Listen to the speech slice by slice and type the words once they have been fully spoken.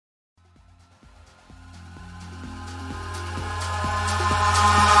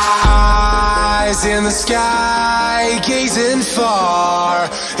in the sky, gazing far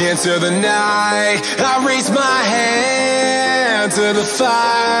into the night. I raise my hand to the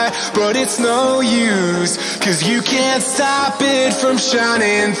fire, but it's no use, 'cause you can't stop it from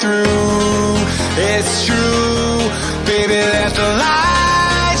shining through. It's true, baby, let the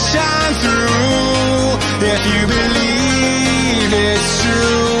light shine through. If you believe it's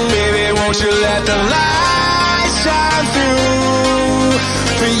true, baby, won't you let the light shine through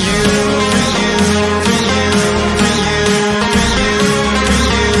for you, for you, for you, for you, for you, for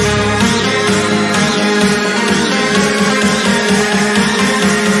you, for you,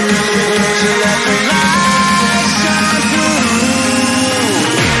 won't you let the light shine through?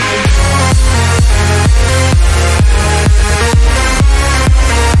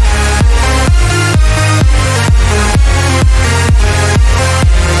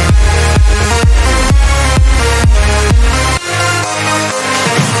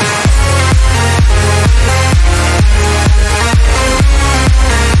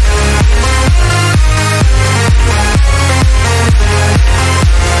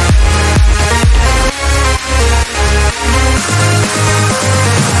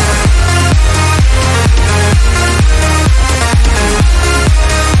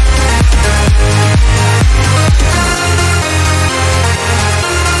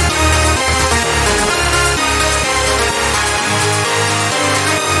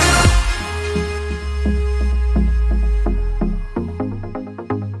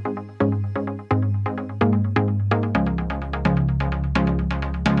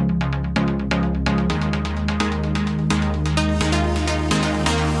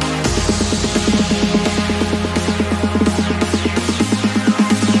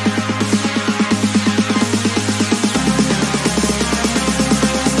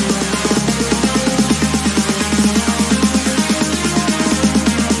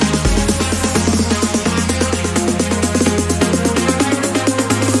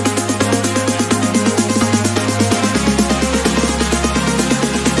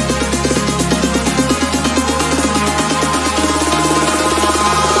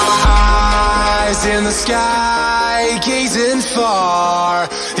 In the sky, gazing far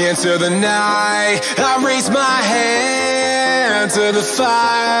into the night. I raise my hand to the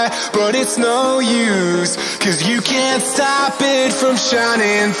fire, but it's no use, 'cause you can't stop it from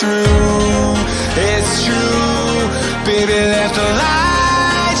shining through. It's true, baby, let the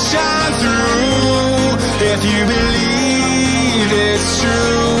light shine through. If you believe it's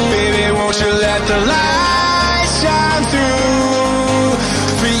true, baby, won't you let the light shine through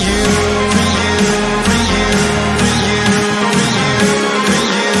for you, for you, for you, for you, for you, for you, for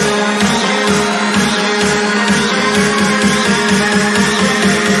you, for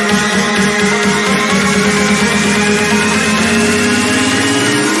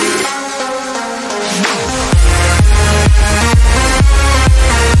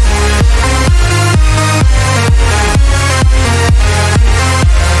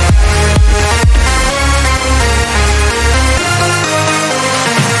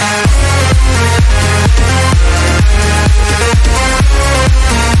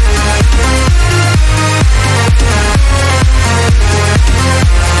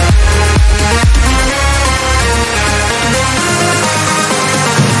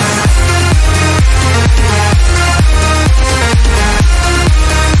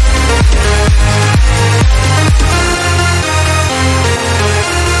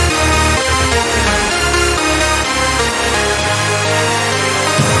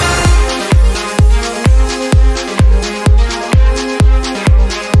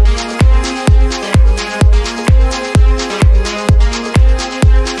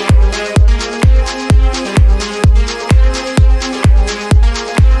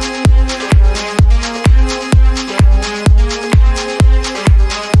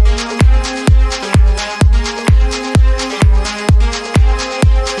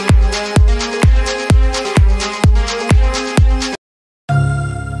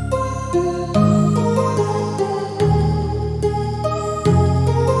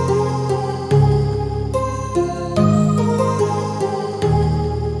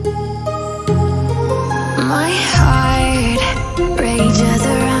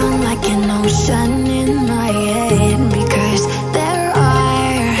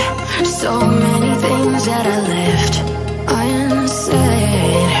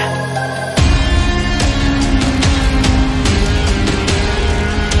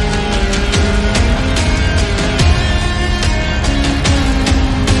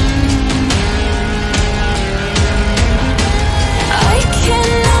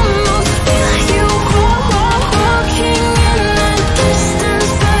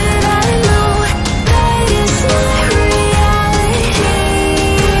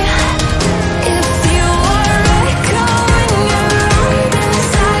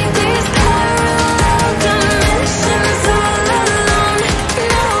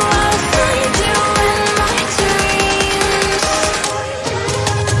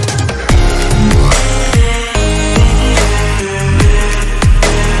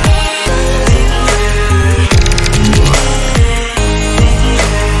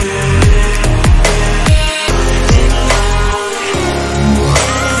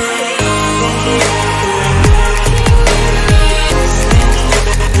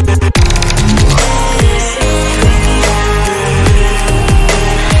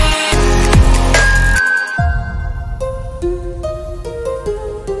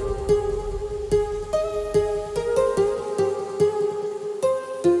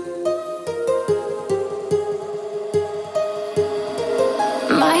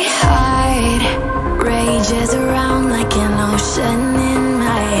heart rages around like an ocean in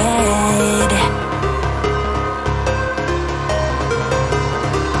my head.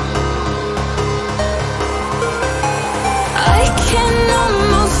 I can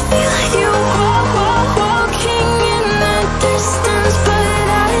almost feel you walking in the distance, but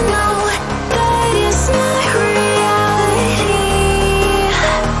I know that it's not reality.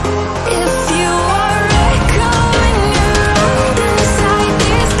 If you are echoing around inside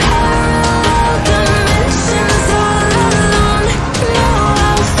these parallel dimensions all alone, know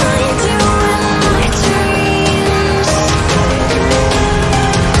I'll find you in my dreams.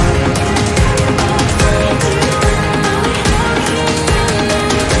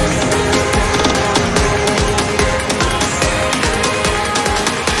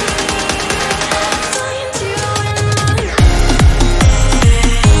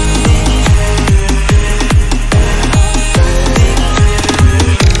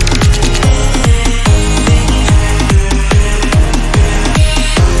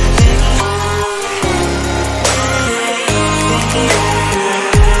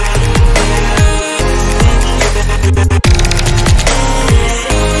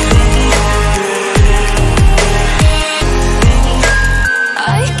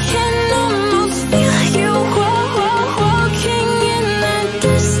 I can almost feel you walking in the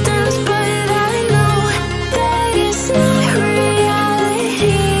distance, but I know that it's not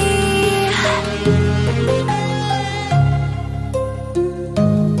reality.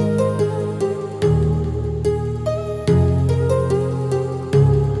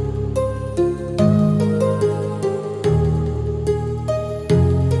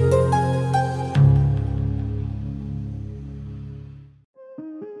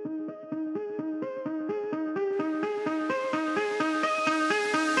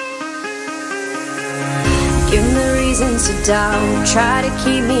 Give me reasons to doubt, try to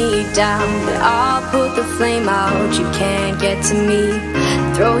keep me down, but I'll put the flame out, you can't get to me.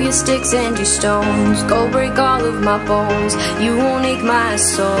 Throw your sticks and your stones, go break all of my bones, you won't ache my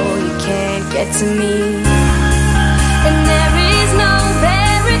soul, you can't get to me. And there is no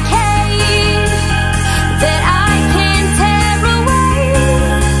barricade that I can tear away.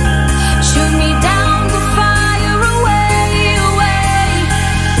 Shoot me down, we'll fire away, away.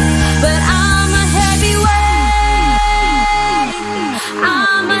 But I'm a heavyweight,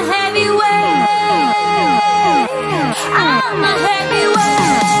 I'm a heavyweight, I'm a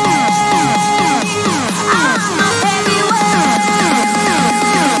heavyweight, I'm a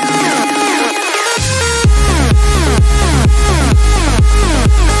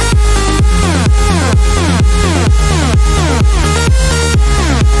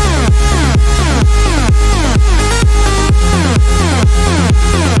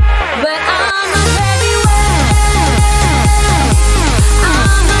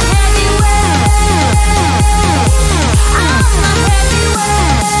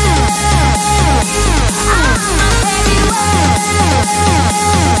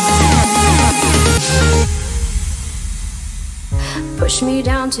push me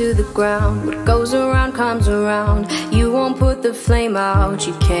down to the ground, what goes around comes around, you won't put the flame out,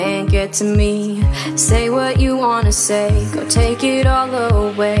 you can't get to me. Say what you wanna say, go take it all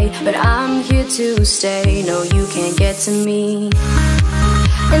away, but I'm here to stay, no you can't get to me.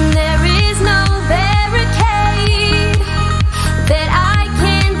 And there is